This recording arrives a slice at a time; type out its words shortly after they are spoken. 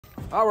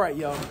All right,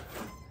 y'all.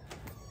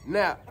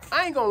 Now,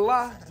 I ain't gonna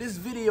lie, this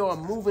video,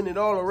 I'm moving it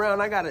all around.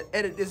 I gotta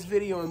edit this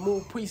video and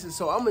move pieces,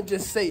 so I'm gonna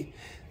just say,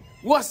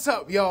 what's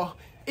up, y'all?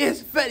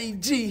 It's Fetty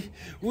G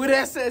with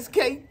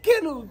SSK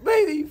Kennels,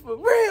 baby, for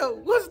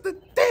real. What's the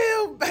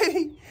deal,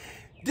 baby?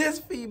 This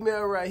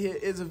female right here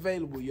is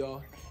available,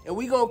 y'all. And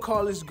we gonna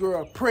call this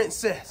girl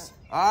Princess,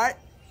 all right?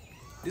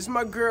 This is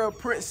my girl,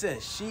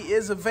 Princess. She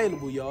is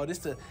available, y'all.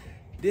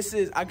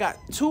 I got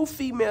 2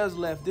 females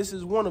left. This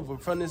is one of them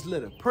from this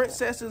litter.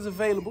 Princess is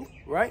available,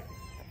 right?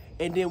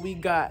 And then we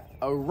got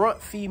a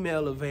runt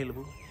female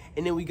available.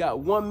 And then we got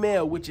 1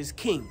 male, which is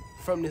King,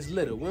 from this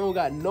litter. We don't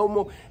got no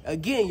more.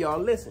 Again, y'all,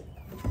 listen.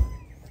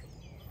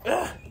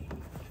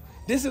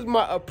 This is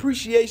my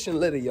appreciation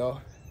litter,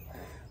 y'all.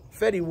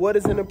 Fetty, what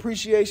is an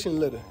appreciation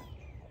litter?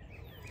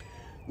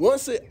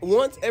 Once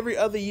every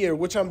other year,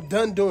 which I'm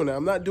done doing it.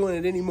 I'm not doing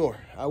it anymore.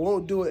 I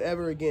won't do it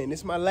ever again. This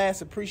is my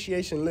last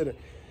appreciation litter.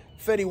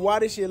 Fetty, why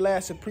this your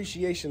last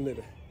appreciation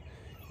litter?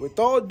 With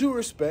all due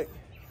respect,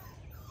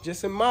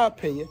 just in my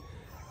opinion,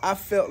 I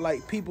felt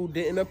like people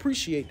didn't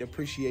appreciate the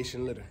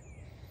appreciation litter.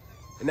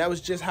 And that was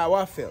just how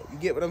I felt. You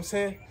get what I'm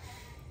saying?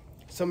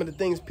 Some of the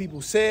things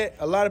people said,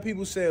 a lot of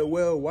people said,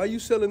 well, why you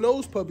selling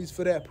those puppies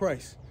for that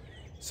price?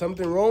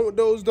 Something wrong with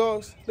those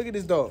dogs? Look at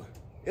this dog.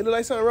 It look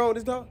like something wrong with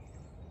this dog?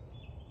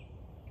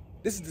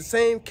 This is the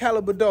same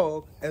caliber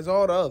dog as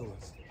all the other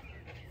ones.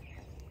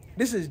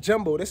 This is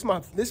Jumbo. This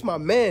my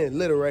man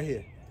litter right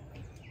here.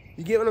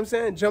 You get what I'm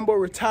saying? Jumbo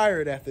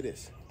retired after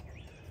this.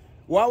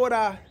 Why would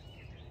I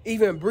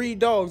even breed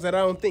dogs that I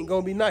don't think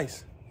gonna be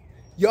nice?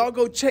 Y'all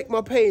go check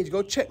my page,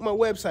 go check my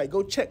website,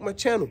 go check my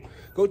channel,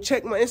 go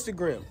check my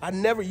Instagram.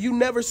 You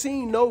never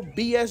seen no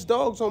BS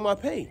dogs on my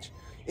page.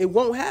 It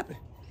won't happen.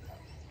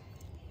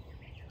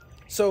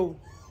 So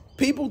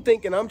people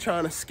thinking I'm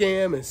trying to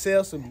scam and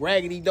sell some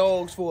raggedy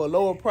dogs for a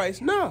lower price.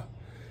 Nah,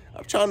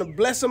 I'm trying to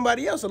bless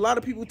somebody else. A lot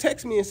of people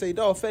text me and say,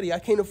 dog, Fetty, I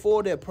can't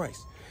afford that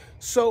price.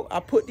 So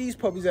I put these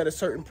puppies at a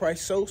certain price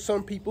so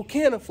some people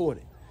can afford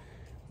it.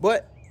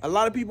 But a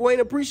lot of people ain't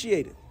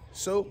appreciate it.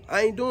 So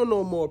I ain't doing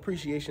no more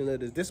appreciation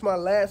litters. This is my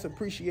last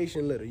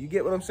appreciation litter. You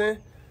get what I'm saying?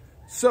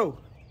 So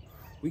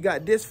we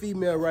got this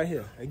female right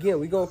here. Again,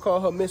 we gonna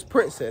call her Miss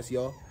Princess,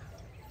 y'all.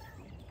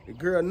 The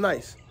girl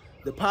nice.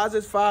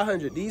 Deposit's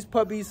 $500. These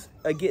puppies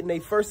are getting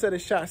their first set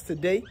of shots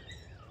today,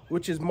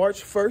 which is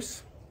March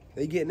 1st.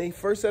 They getting their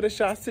first set of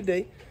shots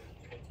today.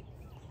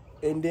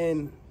 And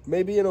then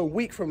maybe in a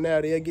week from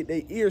now, they'll get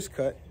their ears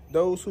cut.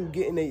 Those who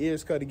getting their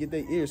ears cut to get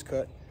their ears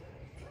cut.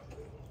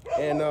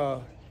 And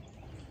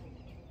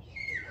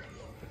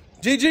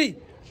GG,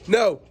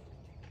 no.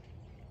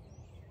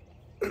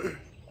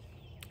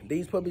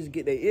 These puppies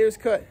get their ears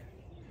cut.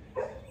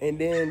 And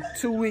then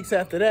 2 weeks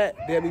after that,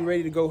 they'll be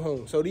ready to go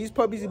home. So these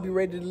puppies will be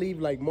ready to leave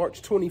like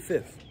March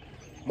 25th.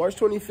 March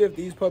 25th,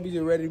 these puppies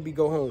are ready to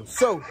go home.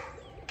 So,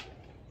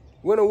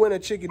 winner,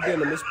 chicken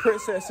dinner. Miss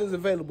Princess is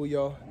available,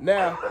 y'all.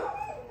 Now,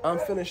 I'm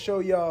finna show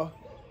y'all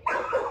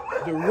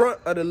the runt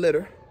of the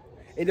litter.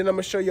 And then I'm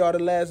gonna show y'all the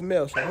last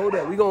male. So hold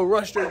up, we gonna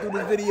run straight through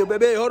this video,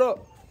 baby. Hold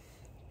up.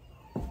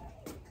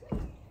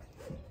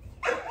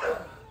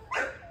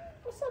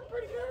 What's up,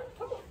 pretty girl?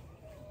 Come on.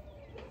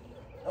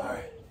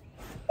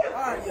 All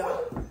right,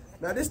 y'all.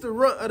 Now this the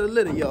runt of the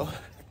litter, y'all.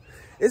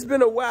 It's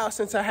been a while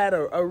since I had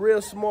a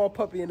real small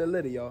puppy in the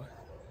litter, y'all.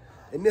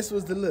 And this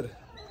was the litter.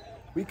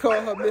 We call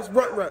her Miss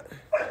Runt Runt.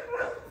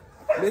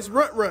 Miss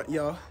Runt Runt,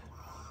 y'all.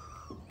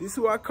 This is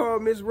who I call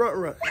Miss Runt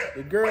Runt.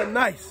 The girl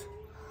nice.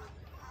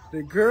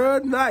 The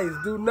girl nice.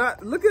 Do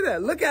not, look at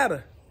that. Look at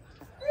her.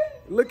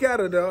 Look at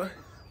her, dog.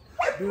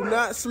 Do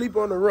not sleep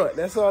on the runt.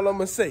 That's all I'm going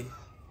to say.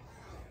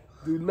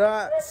 Do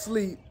not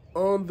sleep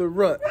on the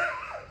runt.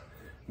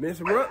 Miss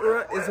Runt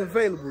Runt is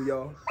available,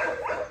 y'all.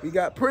 We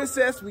got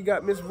Princess. We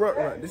got Miss Runt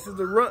Runt. This is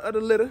the runt of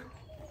the litter.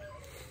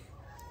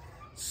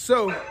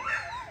 So,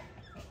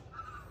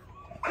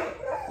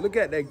 look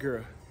at that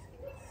girl.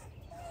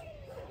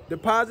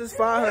 Deposit's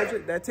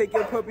 $500. That take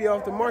your puppy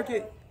off the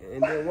market.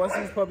 And then once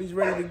these puppies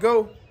ready to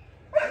go,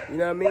 you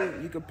know what I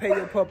mean? You can pay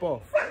your pup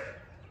off.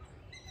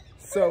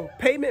 So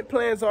payment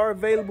plans are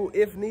available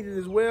if needed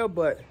as well,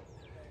 but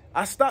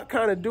I stopped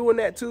kind of doing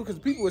that too because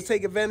people would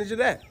take advantage of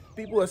that.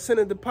 People are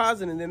sending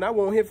deposit and then I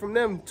won't hear from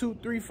them 2,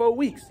 3, 4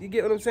 weeks. You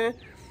get what I'm saying?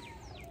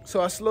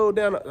 So I slowed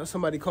down.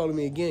 Somebody calling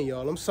me again,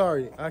 y'all. I'm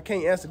sorry. I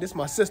can't answer. This is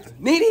my sister.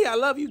 Nene, I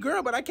love you,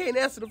 girl, but I can't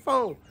answer the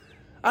phone.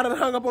 I done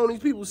hung up on these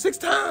people 6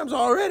 times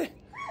already.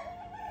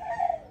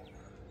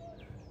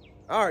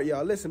 All right,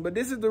 y'all, listen, but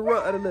this is the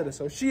runt of the litter.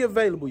 So she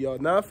available, y'all.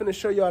 Now I'm finna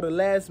show y'all the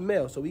last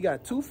male. So we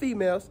got 2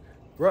 females,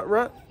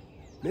 Runt,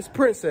 Miss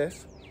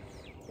Princess,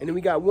 and then we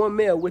got 1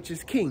 male, which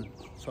is King.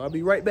 So I'll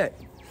be right back.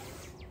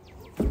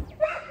 Come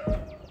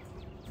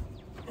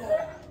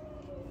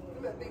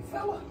here, big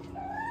fella.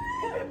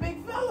 Come here,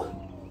 big fella.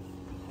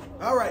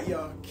 All right,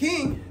 y'all.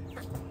 King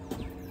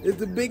is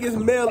the biggest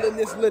male in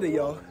this litter,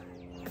 y'all.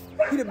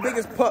 He the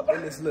biggest pup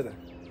in this litter.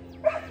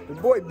 The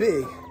boy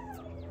big.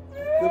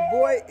 The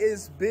boy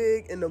is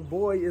big and the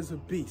boy is a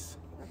beast.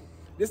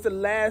 This is the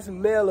last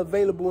male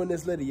available in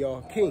this litter,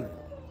 y'all. King.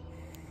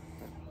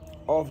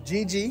 off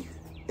Gigi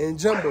and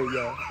Jumbo,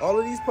 y'all. All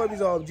of these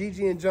puppies are off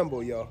Gigi and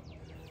Jumbo, y'all.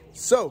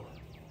 So,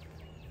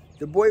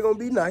 the boy gonna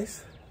be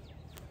nice.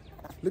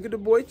 Look at the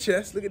boy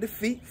chest. Look at the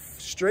feet.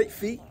 Straight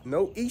feet.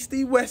 No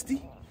easty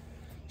westy.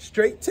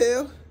 Straight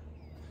tail.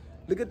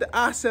 Look at the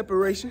eye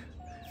separation.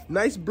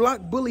 Nice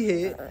block bully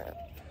head.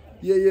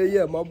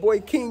 Yeah. My boy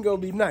King gonna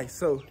be nice.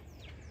 So,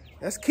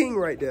 that's King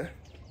right there.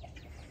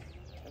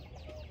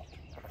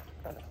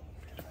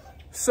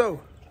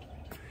 So,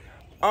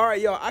 all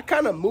right, y'all. I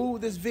kind of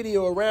moved this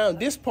video around.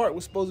 This part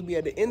was supposed to be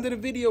at the end of the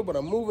video, but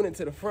I'm moving it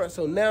to the front.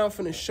 So now I'm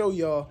finna show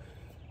y'all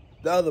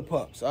the other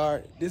pups. All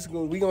right,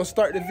 we gonna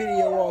start the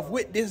video off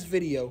with this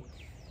video,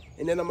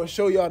 and then I'm gonna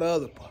show y'all the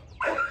other pup.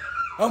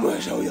 I'm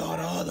gonna show y'all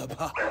the other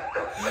pup.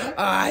 All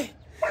right.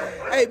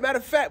 Hey, matter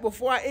of fact,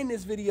 before I end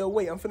this video,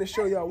 wait, I'm finna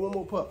show y'all one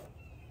more pup.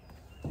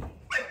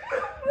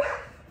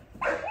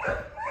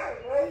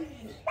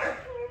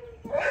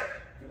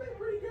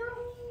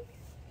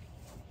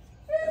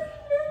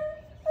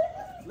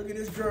 Look at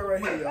this girl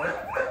right here, y'all.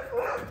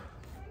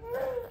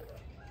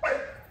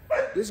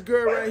 This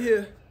girl right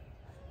here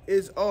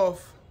is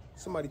off,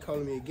 somebody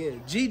calling me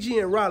again, Gigi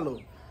and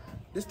Rollo.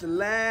 This the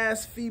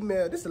last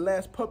female, this the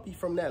last puppy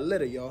from that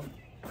litter, y'all.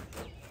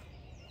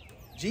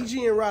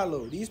 Gigi and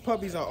Rollo. These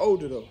puppies are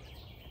older, though.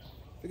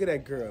 Look at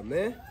that girl,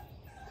 man.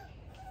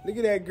 Look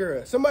at that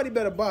girl. Somebody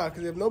better buy,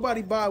 because if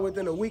nobody buy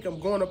within a week, I'm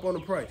going up on the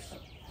price.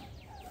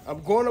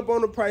 I'm going up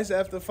on the price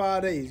after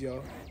 5 days,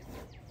 y'all.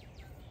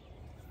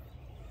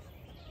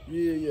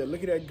 Yeah.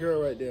 Look at that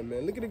girl right there,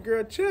 man. Look at the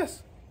girl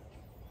chest.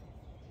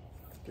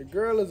 The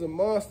girl is a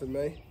monster,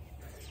 man.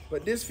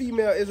 But this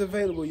female is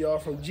available, y'all,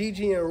 from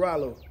Gigi and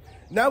Rollo.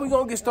 Now we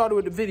gonna get started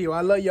with the video.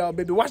 I love y'all,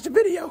 baby. Watch the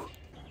video.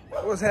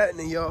 What's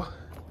happening, y'all?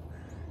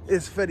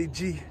 It's Fetty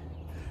G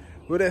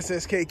with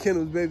SSK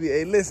Kennels, baby.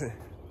 Hey, listen.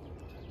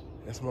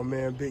 That's my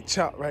man, Big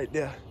Chop, right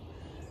there.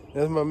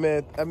 That's my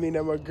man. That's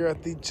my girl,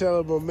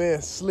 Thichella. My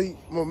man, Sleep.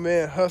 My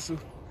man, Hustle.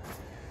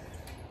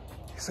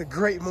 It's a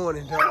great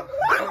morning, dog.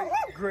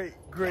 Great,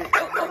 amazing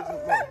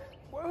morning.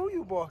 Boy, who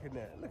you barking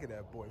at? Look at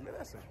that boy, man.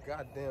 That's a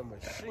goddamn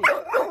machine.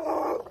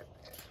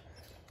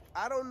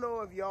 I don't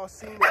know if y'all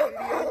seen the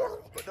video,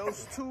 but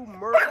those two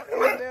Merle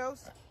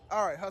females.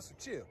 All right, Hustle,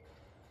 chill.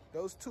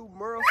 Those two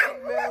Merle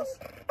females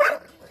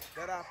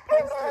that I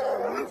posted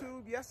on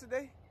YouTube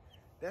yesterday,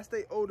 that's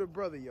their older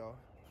brother, y'all.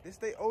 This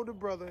their older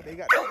brother. They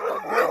got the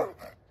older brother.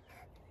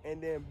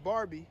 And then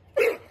Barbie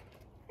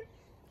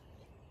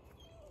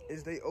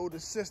is their older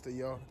sister,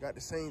 y'all. Got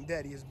the same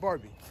daddy as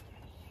Barbie.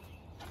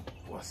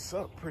 What's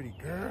up, pretty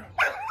girl?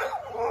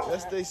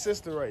 That's their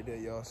sister right there,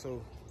 y'all.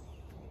 So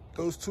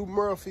those two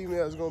Merle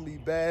females gonna be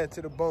bad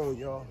to the bone,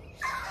 y'all.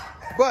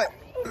 But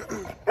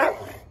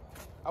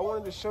I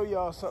wanted to show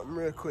y'all something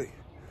real quick.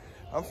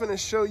 I'm finna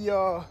show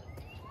y'all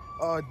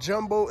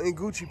Jumbo and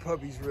Gucci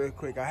puppies real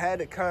quick. I had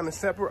to kind of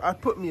separate. I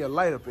put me a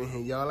light up in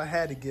here, y'all. I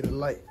had to get a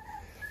light.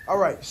 All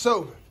right,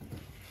 so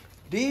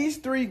these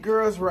three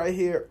girls right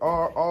here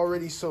are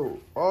already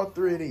sold. All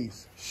three of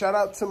these. Shout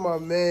out to my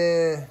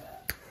man.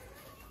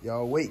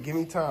 Y'all wait, give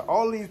me time.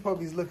 All these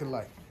puppies looking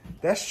like.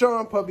 That's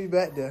Sean puppy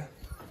back there.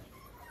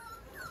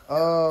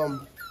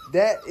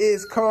 That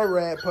is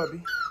Conrad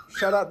puppy.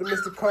 Shout out to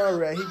Mr.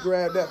 Conrad. He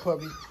grabbed that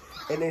puppy.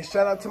 And then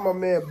shout out to my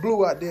man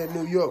Blue out there in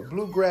New York.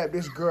 Blue grabbed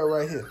this girl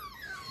right here.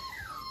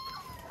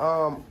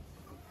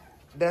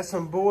 That's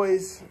some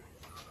boys.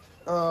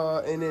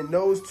 And then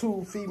those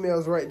two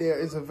females right there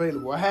is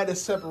available. I had to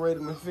separate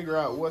them and figure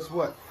out what's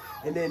what.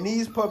 And then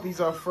these puppies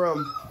are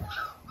from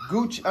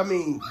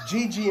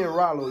Gigi and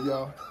Rollo,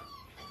 y'all.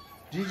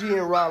 Gigi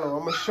and Rollo.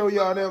 I'm going to show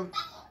y'all them.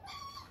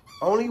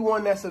 Only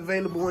one that's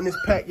available in this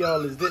pack,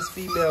 y'all, is this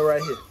female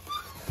right here.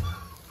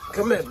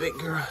 Come here, big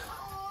girl.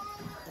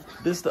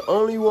 This is the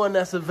only one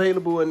that's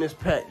available in this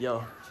pack,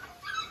 y'all.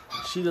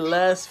 She the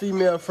last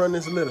female from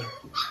this litter.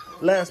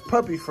 Last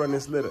puppy from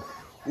this litter.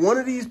 One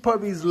of these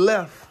puppies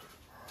left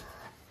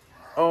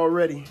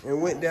already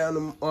and went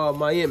down to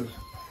Miami.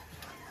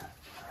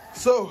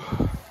 So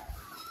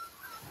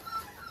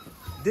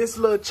this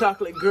little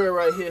chocolate girl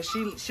right here,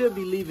 she'll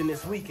be leaving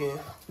this weekend.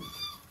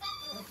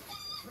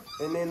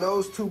 And then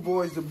those two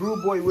boys, the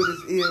blue boy with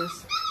his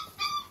ears,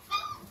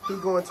 he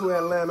going to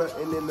Atlanta,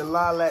 and then the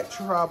lilac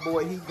tri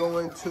boy, he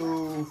going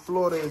to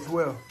Florida as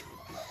well.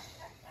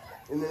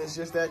 And then it's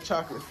just that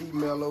chocolate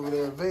female over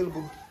there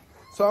available.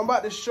 So I'm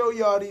about to show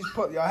y'all these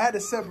puppies. Y'all had to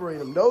separate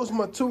them. Those are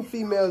my two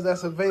females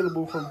that's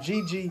available from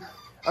Jesus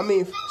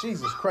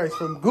Christ,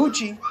 from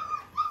Gucci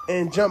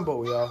and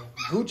Jumbo, y'all.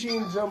 Gucci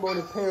and Jumbo,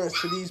 the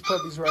parents to these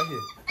puppies right here.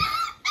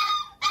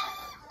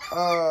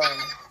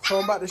 So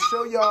I'm about to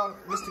show y'all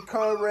Mr.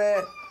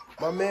 Conrad,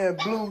 my man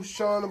Blue,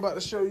 Sean. I'm about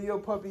to show you your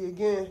puppy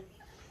again.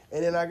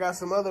 And then I got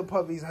some other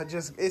puppies.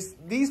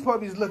 These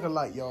puppies look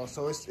alike, y'all.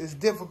 So it's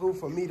difficult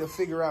for me to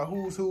figure out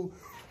who's who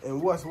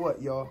and what's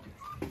what, y'all.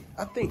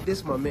 I think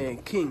this my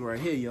man King right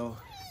here, y'all.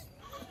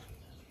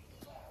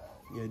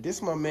 Yeah,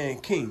 this my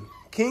man King.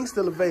 King's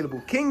still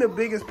available. King the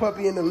biggest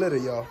puppy in the litter,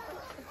 y'all.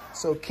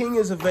 So King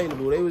is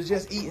available. They was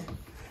just eating.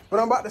 But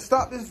I'm about to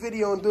stop this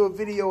video and do a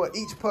video of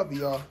each puppy,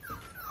 y'all.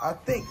 I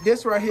think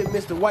this right here,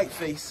 Mr.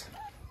 Whiteface.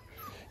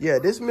 Yeah,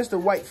 this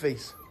Mr.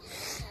 Whiteface.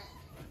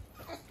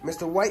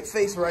 Mr.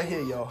 Whiteface right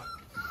here, y'all.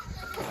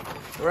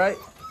 Right?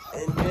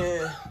 And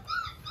then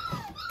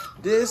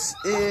this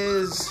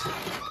is,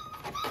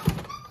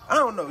 I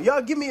don't know.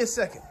 Y'all give me a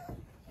second.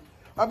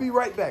 I'll be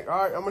right back,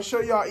 all right? I'm going to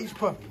show y'all each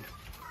puppy.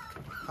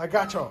 I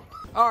got y'all.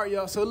 All right,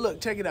 y'all. So, look,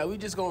 check it out. We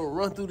just going to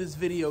run through this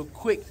video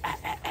quick.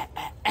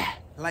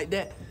 Like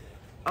that.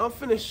 I'm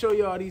finna show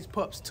y'all these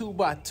pups 2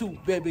 by 2,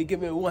 baby.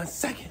 Give me 1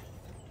 second.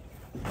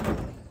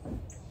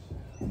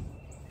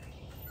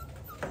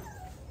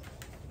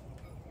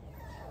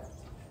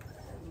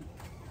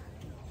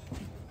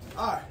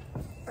 All right.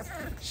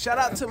 Shout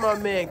out to my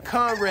man,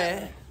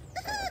 Conrad.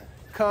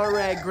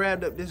 Conrad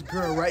grabbed up this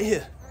girl right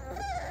here.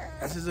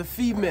 This is a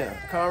female.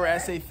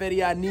 Conrad say,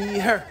 Fetty, I need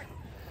her.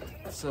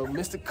 So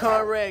Mr.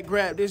 Conrad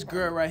grabbed this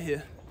girl right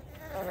here.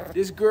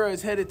 This girl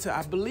is headed to,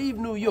 I believe,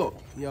 New York,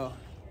 y'all.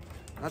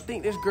 I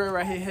think this girl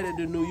right here headed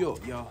to New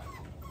York, y'all.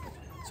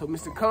 So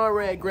Mr.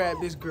 Conrad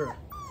grabbed this girl.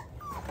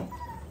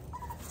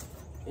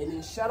 And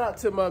then shout out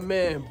to my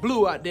man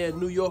Blue out there in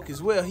New York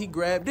as well. He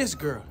grabbed this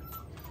girl.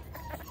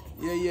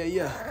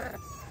 Yeah.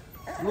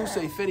 Blue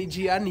say, Fetty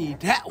G, I need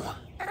that one.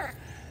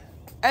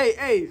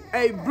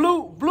 Hey,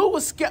 Blue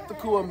was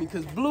skeptical of me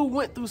because Blue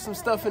went through some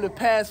stuff in the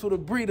past with a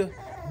breeder.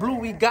 Blue,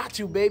 we got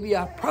you, baby,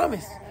 I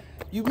promise.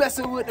 You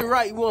messing with the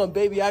right one,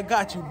 baby, I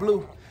got you,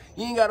 Blue.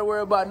 You ain't got to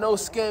worry about no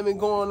scamming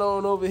going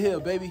on over here,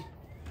 baby.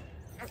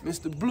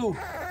 Mr. Blue,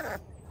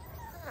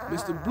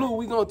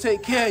 we gonna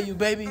take care of you,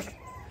 baby.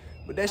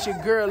 But that's your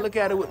girl, look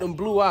at her with them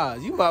blue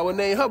eyes. You might well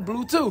name her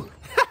Blue too.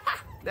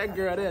 That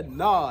girl, that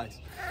nice.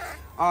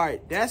 All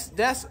right, that's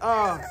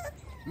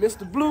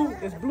Mr. Blue,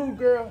 that's Blue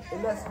girl,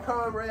 and that's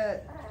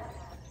Conrad.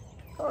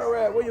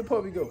 Conrad, where your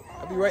puppy go?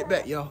 I'll be right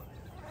back, y'all.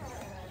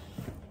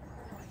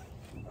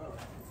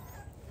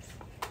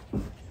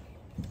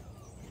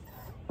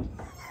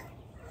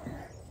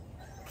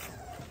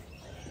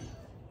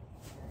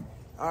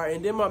 All right,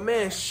 and then my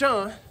man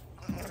Sean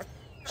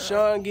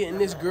getting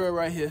this girl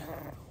right here.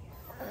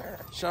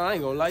 Sean, I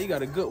ain't gonna lie, you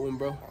got a good one,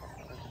 bro.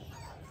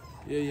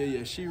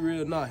 Yeah, she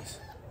real nice.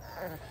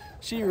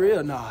 She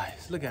real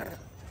nice. Look at her.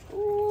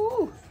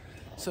 Ooh.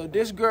 So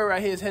this girl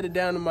right here is headed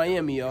down to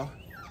Miami, y'all.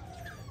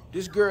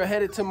 This girl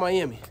headed to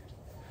Miami.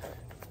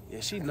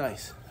 Yeah, she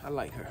nice. I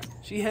like her.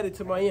 She headed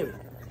to Miami.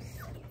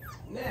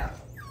 Now,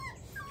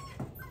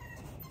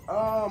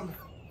 all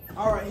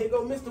right, here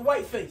go Mr.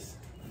 Whiteface.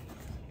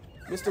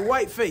 Mr.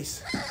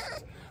 Whiteface.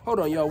 Hold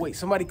on, y'all. Wait,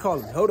 somebody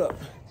calling me. Hold up.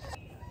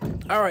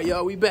 All right,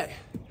 y'all, we back.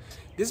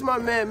 This is my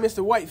man,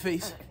 Mr.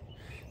 Whiteface.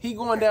 He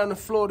going down to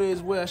Florida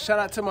as well. Shout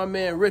out to my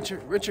man,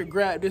 Richard. Richard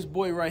grabbed this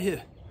boy right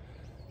here.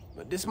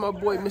 But this is my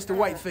boy, Mr.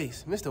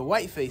 Whiteface. Mr.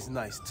 Whiteface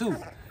nice, too.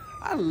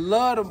 I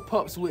love them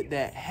pups with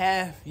that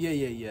half.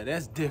 Yeah.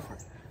 That's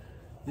different.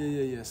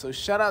 Yeah. So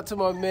shout out to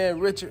my man,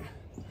 Richard.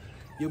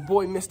 Your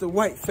boy, Mr.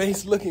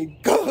 Whiteface, looking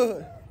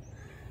good.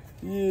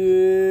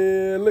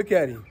 Yeah, look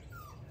at him.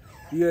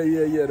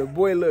 Yeah. The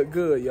boy look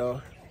good,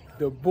 y'all.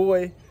 The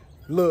boy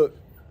look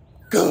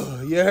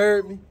good. You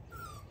heard me?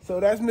 So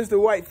that's Mr.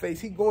 Whiteface.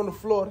 He going to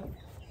Florida.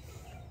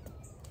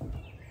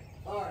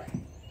 All right.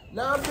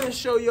 Now I'm going to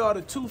show y'all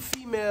the 2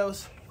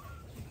 females.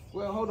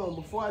 Well, hold on.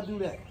 Before I do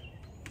that.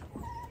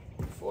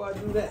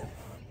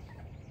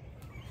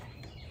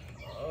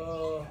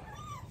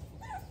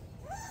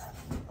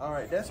 All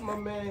right. That's my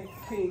man,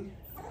 King.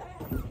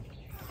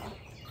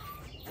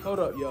 Hold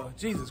up, y'all.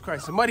 Jesus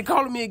Christ. Somebody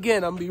calling me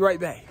again. I'm going to be right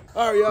back.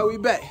 All right, y'all. We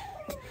back.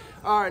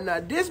 All right. Now,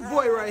 this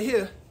boy right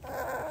here.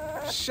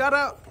 Shout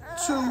out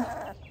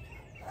to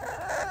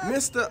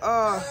Mr.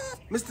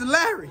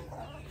 Larry.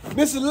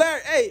 Mr.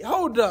 Larry, hey,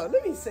 hold up.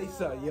 Let me say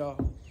something,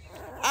 y'all.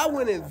 I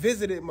went and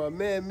visited my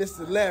man,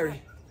 Mr.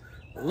 Larry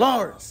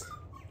Lawrence.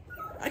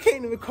 I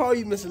can't even call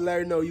you Mr.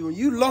 Larry, no,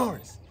 you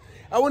Lawrence.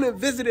 I went and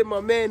visited my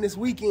man this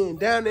weekend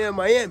down there in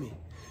Miami.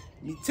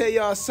 Let me tell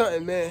y'all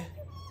something, man.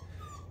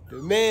 The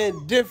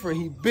man different.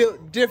 He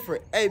built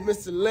different. Hey,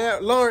 Mr.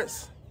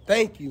 Lawrence,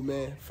 thank you,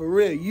 man. For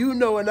real. You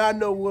know and I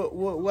know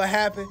what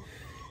happened.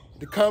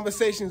 The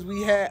conversations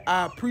we had,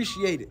 I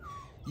appreciate it.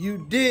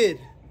 You did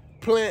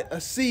plant a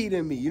seed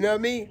in me, you know what I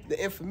mean?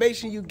 The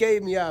information you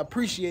gave me, I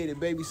appreciate it,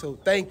 baby, so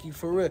thank you,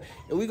 for real.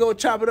 And we gonna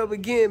chop it up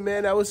again,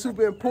 man. That was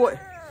super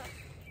important.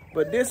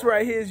 But this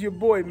right here is your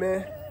boy,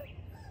 man.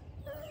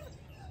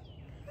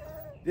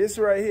 This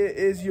right here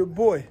is your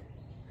boy.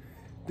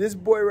 This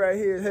boy right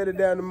here is headed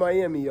down to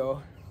Miami,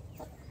 y'all.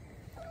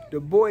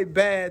 The boy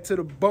bad to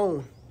the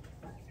bone.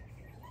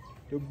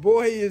 The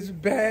boy is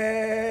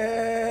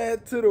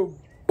bad to the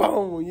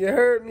bone, you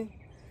heard me?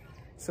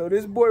 So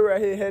this boy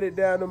right here headed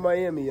down to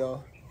Miami,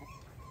 y'all.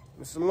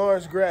 Mr.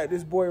 Lawrence grabbed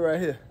this boy right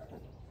here.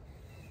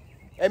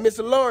 Hey,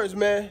 Mr. Lawrence,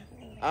 man,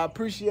 I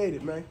appreciate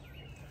it, man.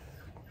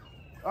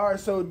 All right,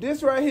 so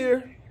this right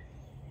here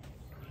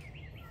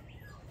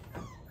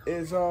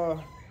is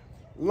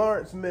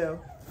Lawrence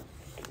male.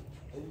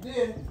 And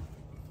then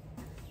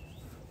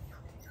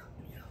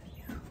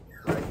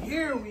right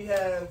here we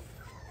have,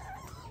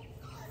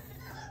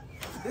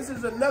 this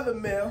is another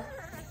male.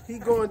 he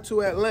going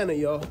to Atlanta,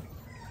 y'all.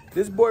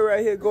 This boy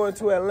right here going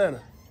to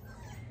Atlanta.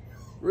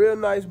 Real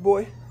nice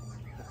boy.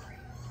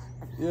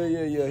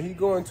 Yeah. He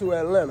going to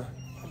Atlanta.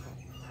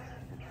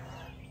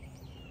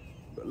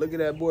 But look at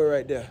that boy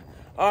right there.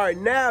 All right,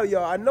 now,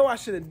 y'all, I know I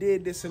should have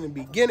did this in the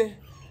beginning.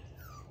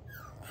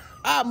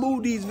 I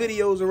move these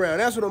videos around.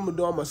 That's what I'm going to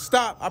do. I'm going to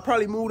stop. I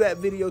probably move that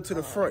video to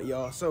the front,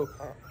 y'all. So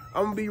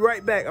I'm going to be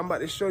right back. I'm about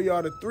to show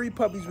y'all the 3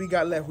 puppies we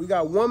got left. We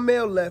got 1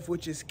 male left,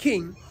 which is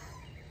King.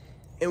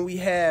 And we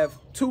have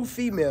 2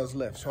 females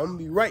left. So I'm going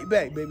to be right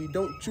back, baby.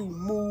 Don't you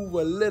move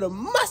a little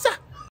muscle.